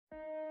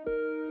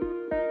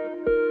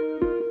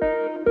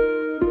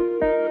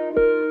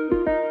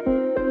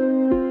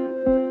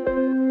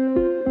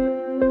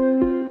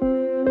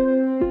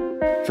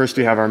First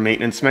we have our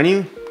maintenance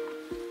menu.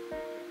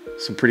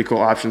 Some pretty cool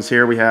options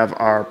here. We have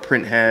our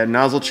print head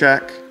nozzle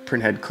check,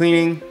 print head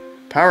cleaning,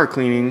 power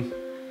cleaning,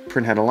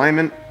 print head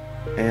alignment,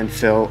 and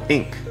fill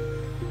ink.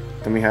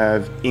 Then we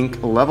have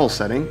ink level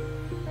setting,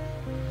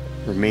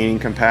 remaining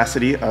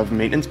capacity of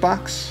maintenance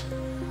box,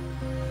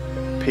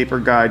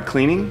 paper guide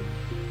cleaning,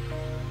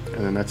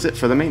 and then that's it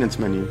for the maintenance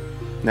menu.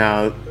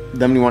 Now,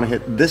 then we want to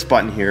hit this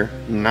button here,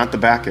 not the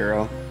back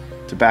arrow,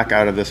 to back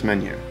out of this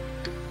menu.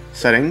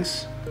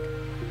 Settings,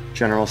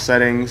 general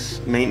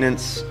settings,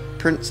 maintenance,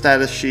 print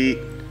status sheet,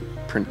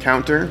 print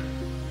counter,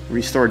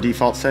 restore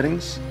default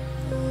settings,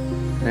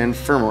 and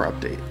firmware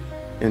update.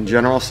 In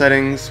general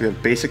settings, we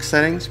have basic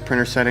settings,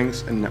 printer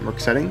settings, and network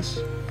settings.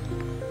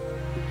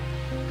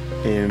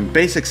 In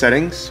basic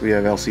settings, we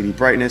have LCD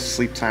brightness,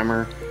 sleep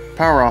timer,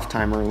 power off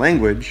timer,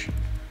 language,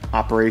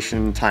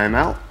 operation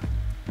timeout,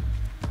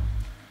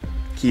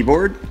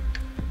 keyboard,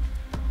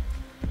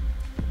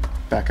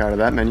 back out of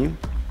that menu.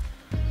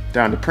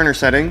 Down to printer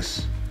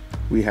settings,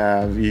 we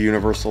have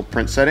universal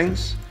print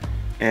settings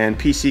and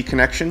PC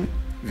connection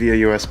via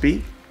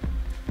USB.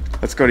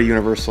 Let's go to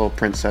universal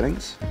print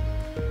settings.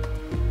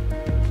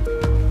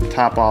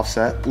 Top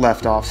offset,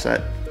 left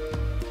offset,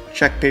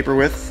 check paper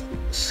width,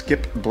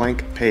 skip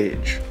blank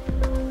page.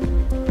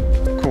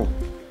 Cool.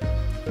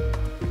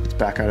 Let's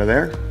back out of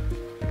there.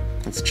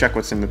 Let's check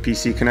what's in the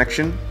PC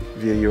connection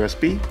via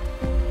USB.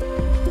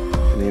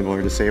 Enable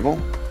or disable.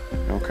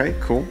 Okay,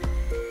 cool.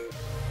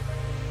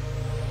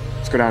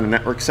 Let's go down to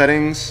network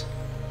settings.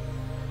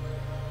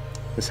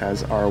 This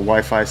has our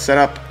Wi-Fi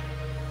setup,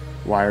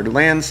 wired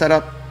LAN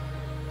setup,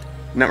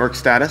 network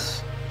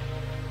status,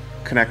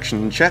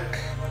 connection check,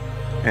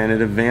 and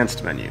an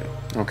advanced menu.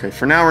 Okay,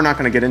 for now we're not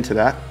going to get into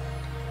that.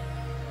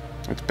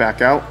 Let's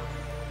back out.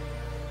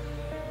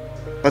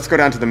 Let's go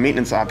down to the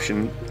maintenance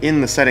option in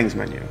the settings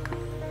menu.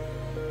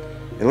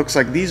 It looks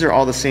like these are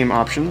all the same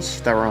options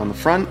that were on the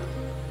front.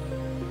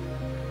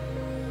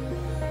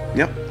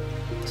 Yep,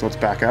 so let's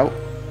back out.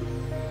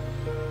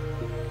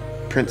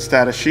 Print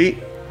status sheet,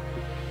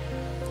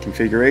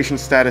 configuration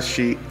status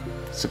sheet,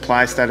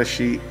 supply status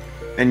sheet,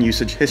 and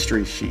usage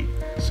history sheet.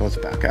 So let's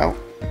back out.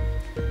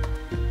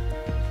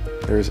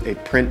 There's a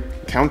print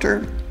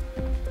counter.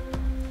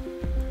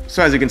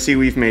 So as you can see,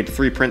 we've made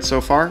 3 prints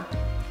so far.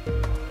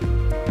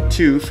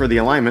 2 for the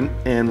alignment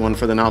and 1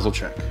 for the nozzle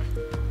check.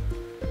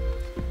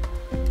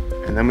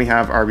 And then we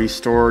have our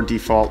restore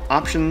default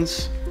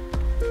options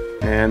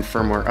and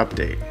firmware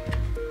update.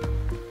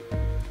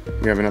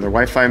 We have another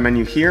Wi-Fi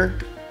menu here.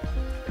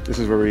 This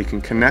is where we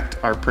can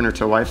connect our printer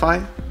to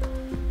Wi-Fi.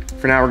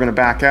 For now, we're going to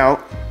back out.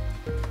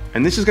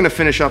 And this is going to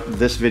finish up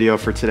this video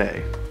for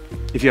today.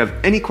 If you have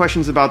any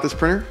questions about this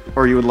printer,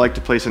 or you would like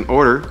to place an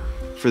order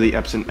for the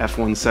Epson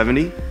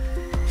F170,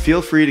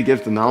 feel free to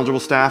give the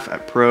knowledgeable staff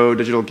at Pro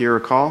Digital Gear a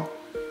call,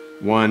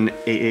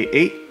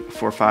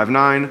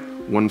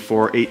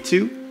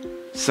 1-888-459-1482.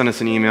 Send us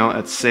an email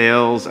at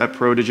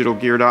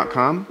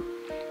sales@prodigitalgear.com,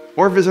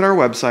 or visit our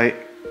website,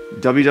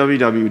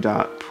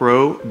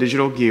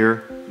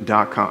 www.prodigitalgear.com.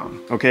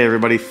 Okay,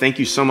 everybody, thank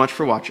you so much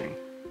for watching.